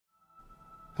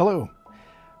Hello,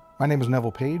 my name is Neville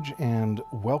Page, and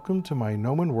welcome to my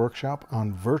Gnomon workshop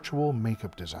on virtual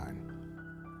makeup design.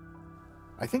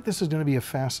 I think this is going to be a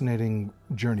fascinating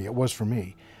journey. It was for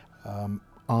me,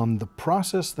 on the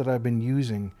process that I've been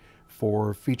using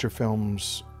for feature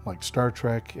films like Star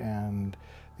Trek and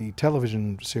the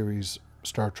television series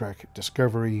Star Trek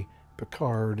Discovery,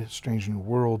 Picard, Strange New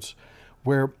Worlds,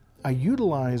 where I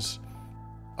utilize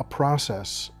a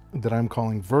process that I'm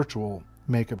calling virtual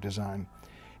makeup design.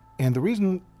 And the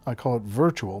reason I call it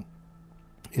virtual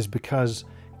is because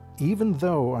even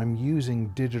though I'm using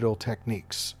digital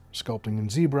techniques, sculpting in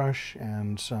ZBrush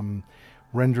and some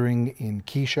rendering in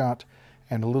KeyShot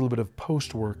and a little bit of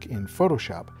post work in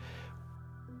Photoshop,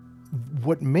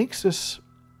 what makes this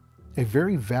a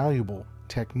very valuable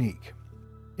technique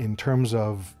in terms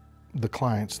of the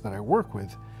clients that I work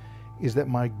with is that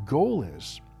my goal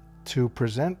is to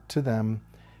present to them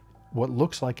what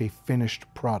looks like a finished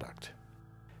product.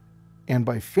 And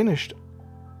by finished,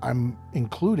 I'm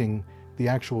including the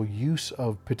actual use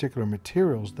of particular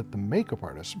materials that the makeup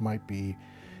artist might be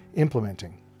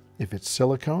implementing. If it's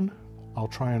silicone, I'll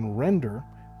try and render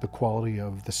the quality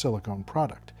of the silicone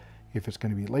product. If it's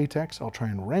going to be latex, I'll try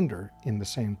and render in the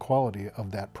same quality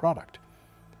of that product.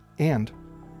 And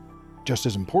just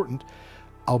as important,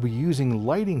 I'll be using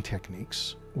lighting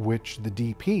techniques which the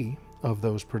DP of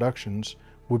those productions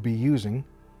would be using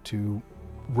to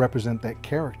represent that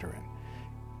character in.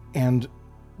 And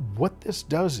what this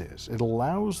does is it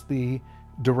allows the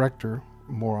director,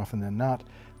 more often than not,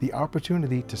 the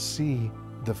opportunity to see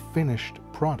the finished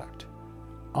product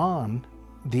on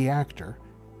the actor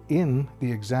in the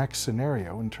exact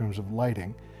scenario in terms of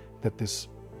lighting that this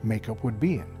makeup would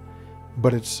be in.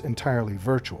 But it's entirely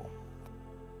virtual.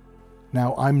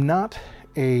 Now, I'm not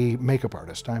a makeup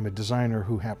artist. I'm a designer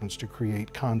who happens to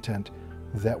create content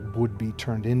that would be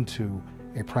turned into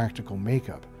a practical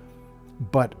makeup.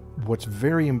 But what's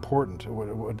very important,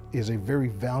 what is a very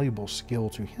valuable skill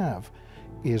to have,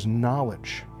 is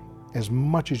knowledge, as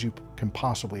much as you can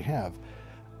possibly have,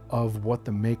 of what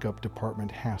the makeup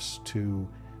department has to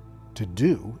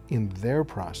do in their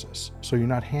process. So you're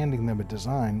not handing them a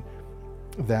design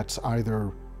that's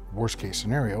either, worst case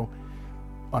scenario,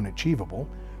 unachievable,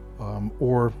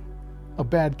 or a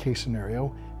bad case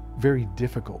scenario, very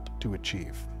difficult to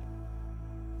achieve.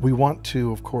 We want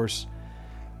to, of course,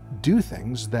 do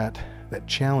things that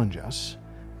challenge us,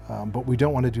 but we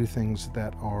don't want to do things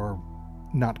that are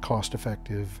not cost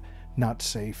effective, not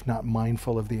safe, not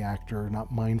mindful of the actor,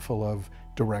 not mindful of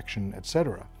direction,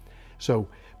 etc. So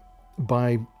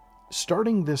by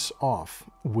starting this off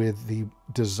with the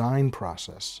design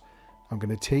process, I'm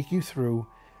going to take you through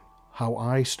how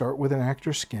I start with an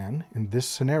actor scan. In this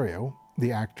scenario,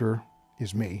 the actor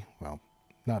is me. Well,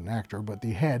 not an actor, but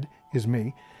the head is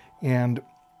me. And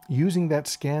using that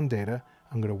scan data,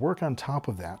 I'm going to work on top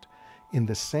of that in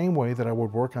the same way that I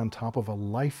would work on top of a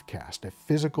life cast, a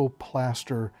physical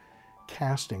plaster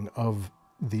casting of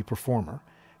the performer.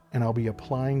 And I'll be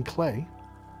applying clay,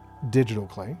 digital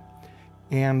clay,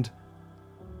 and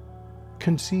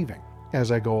conceiving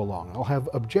as I go along. I'll have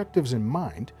objectives in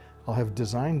mind, I'll have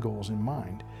design goals in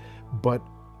mind, but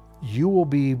you will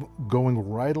be going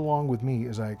right along with me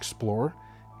as I explore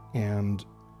and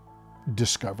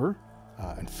discover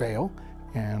and fail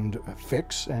and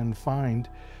fix and find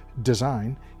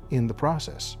design in the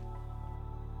process.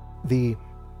 The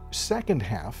second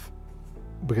half,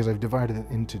 because I've divided it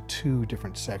into two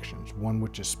different sections, one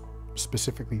which is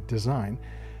specifically design,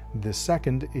 the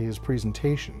second is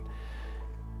presentation.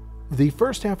 The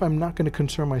first half, I'm not going to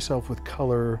concern myself with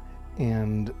color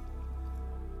and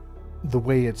the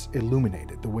way it's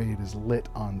illuminated, the way it is lit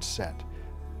on set.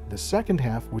 The second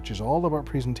half, which is all about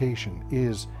presentation,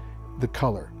 is the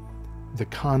color, the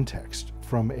context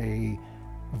from a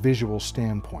visual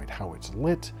standpoint, how it's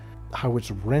lit, how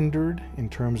it's rendered in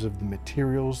terms of the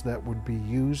materials that would be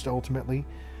used ultimately,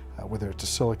 whether it's a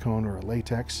silicone or a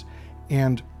latex.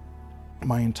 And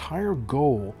my entire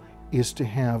goal is to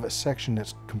have a section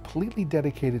that's completely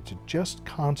dedicated to just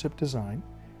concept design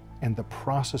and the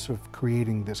process of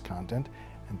creating this content.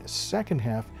 And the second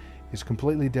half is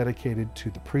completely dedicated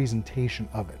to the presentation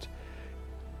of it,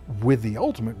 with the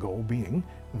ultimate goal being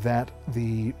that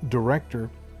the director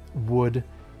would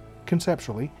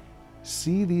conceptually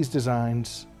see these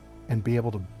designs and be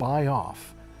able to buy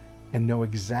off and know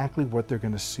exactly what they're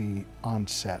going to see on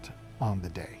set on the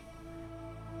day.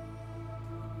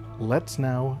 Let's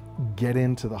now get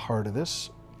into the heart of this,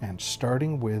 and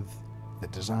starting with the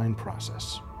design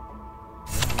process.